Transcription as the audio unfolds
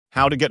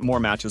How to get more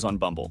matches on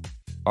Bumble.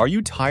 Are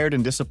you tired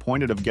and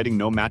disappointed of getting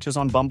no matches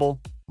on Bumble?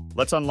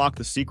 Let's unlock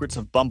the secrets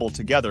of Bumble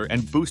together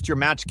and boost your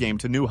match game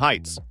to new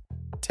heights.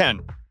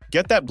 10.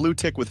 Get that blue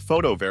tick with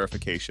photo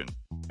verification.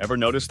 Ever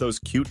notice those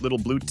cute little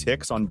blue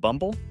ticks on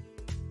Bumble?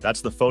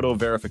 That's the photo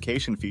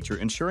verification feature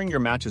ensuring your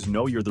matches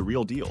know you're the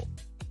real deal.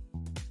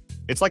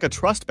 It's like a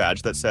trust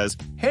badge that says,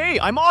 "Hey,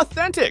 I'm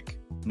authentic!"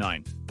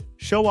 9.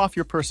 Show off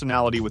your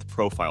personality with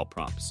profile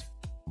prompts.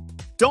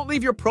 Don't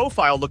leave your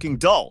profile looking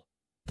dull.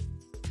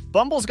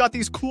 Bumble's got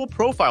these cool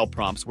profile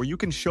prompts where you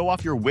can show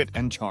off your wit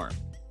and charm.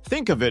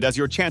 Think of it as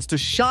your chance to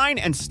shine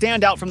and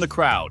stand out from the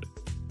crowd.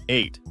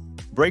 8.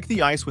 Break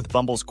the ice with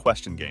Bumble's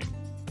question game.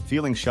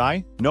 Feeling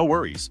shy? No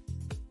worries.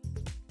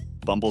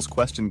 Bumble's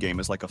question game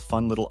is like a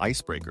fun little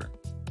icebreaker.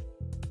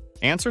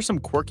 Answer some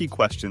quirky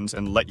questions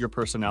and let your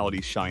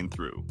personality shine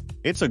through.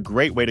 It's a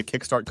great way to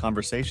kickstart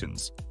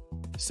conversations.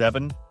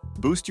 7.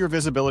 Boost your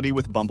visibility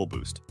with Bumble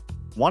Boost.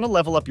 Want to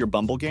level up your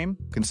Bumble game?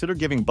 Consider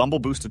giving Bumble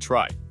Boost a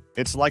try.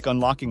 It's like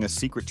unlocking a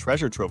secret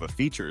treasure trove of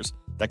features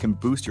that can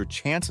boost your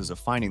chances of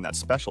finding that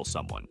special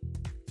someone.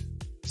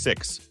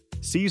 6.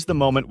 Seize the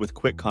moment with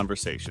quick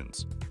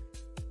conversations.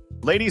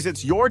 Ladies,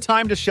 it's your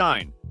time to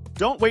shine.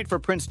 Don't wait for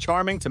Prince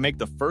Charming to make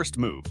the first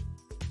move.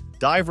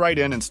 Dive right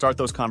in and start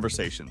those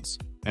conversations.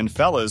 And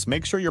fellas,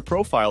 make sure your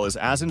profile is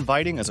as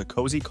inviting as a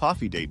cozy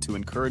coffee date to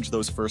encourage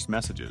those first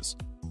messages.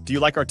 Do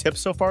you like our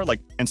tips so far?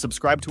 And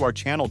subscribe to our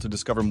channel to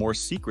discover more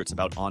secrets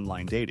about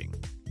online dating.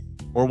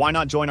 Or why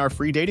not join our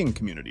free dating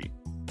community?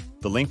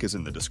 The link is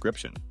in the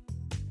description.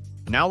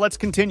 Now let's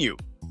continue.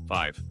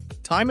 5.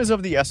 Time is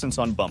of the essence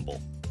on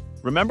Bumble.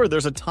 Remember,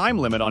 there's a time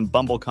limit on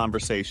Bumble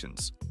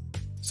conversations.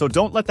 So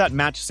don't let that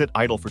match sit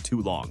idle for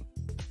too long.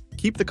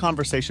 Keep the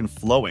conversation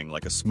flowing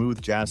like a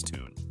smooth jazz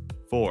tune.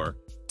 4.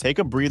 Take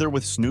a breather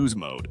with snooze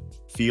mode.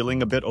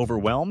 Feeling a bit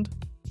overwhelmed?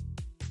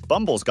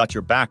 Bumble's got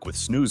your back with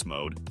snooze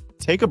mode.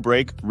 Take a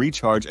break,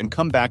 recharge, and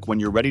come back when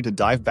you're ready to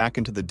dive back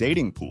into the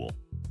dating pool.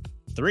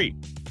 3.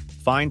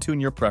 Fine-tune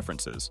your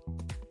preferences.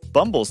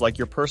 Bumble's like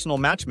your personal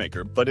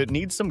matchmaker, but it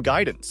needs some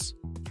guidance.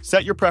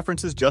 Set your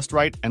preferences just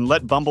right and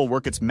let Bumble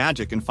work its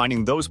magic in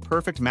finding those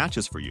perfect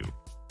matches for you.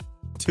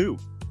 2.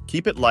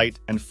 Keep it light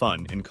and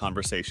fun in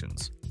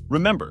conversations.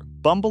 Remember,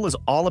 Bumble is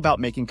all about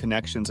making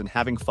connections and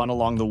having fun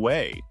along the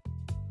way.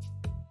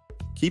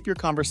 Keep your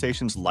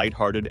conversations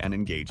lighthearted and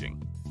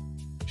engaging.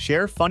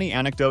 Share funny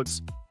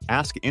anecdotes,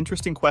 ask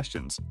interesting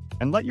questions,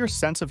 and let your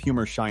sense of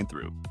humor shine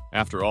through.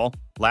 After all,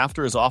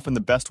 laughter is often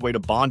the best way to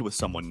bond with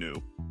someone new.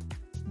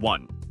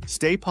 1.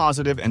 Stay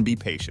positive and be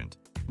patient.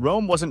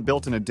 Rome wasn't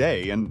built in a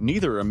day, and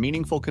neither are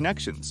meaningful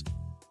connections.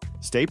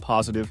 Stay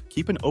positive,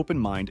 keep an open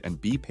mind,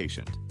 and be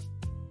patient.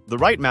 The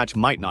right match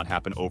might not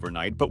happen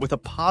overnight, but with a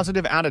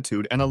positive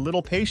attitude and a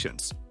little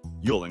patience,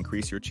 you'll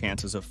increase your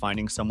chances of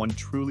finding someone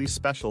truly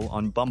special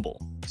on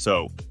Bumble.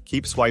 So,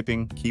 keep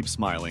swiping, keep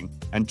smiling,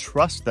 and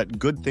trust that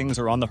good things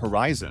are on the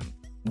horizon.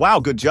 Wow,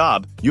 good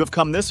job! You have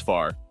come this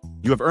far.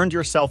 You have earned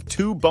yourself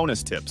 2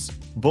 bonus tips.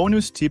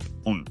 Bonus tip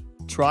 1.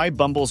 Try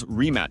Bumble's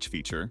rematch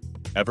feature.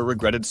 Ever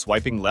regretted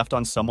swiping left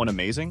on someone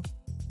amazing?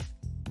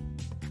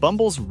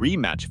 Bumble's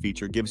rematch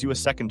feature gives you a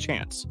second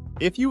chance.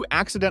 If you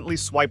accidentally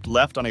swiped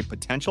left on a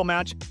potential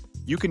match,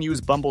 you can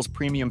use Bumble's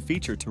premium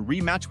feature to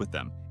rematch with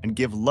them and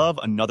give love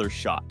another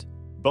shot.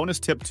 Bonus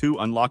tip 2.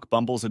 Unlock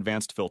Bumble's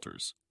advanced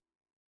filters.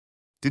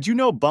 Did you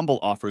know Bumble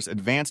offers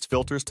advanced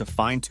filters to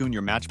fine-tune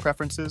your match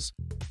preferences?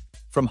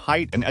 From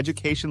height and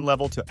education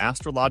level to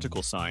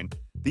astrological sign,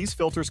 these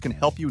filters can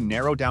help you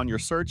narrow down your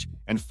search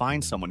and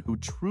find someone who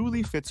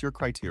truly fits your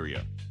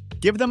criteria.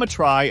 Give them a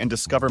try and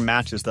discover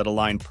matches that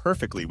align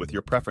perfectly with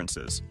your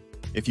preferences.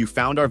 If you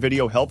found our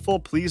video helpful,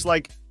 please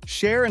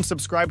share, and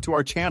subscribe to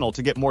our channel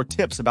to get more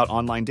tips about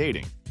online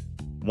dating.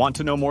 Want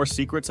to know more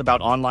secrets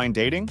about online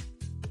dating?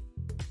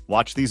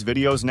 Watch these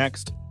videos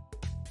next.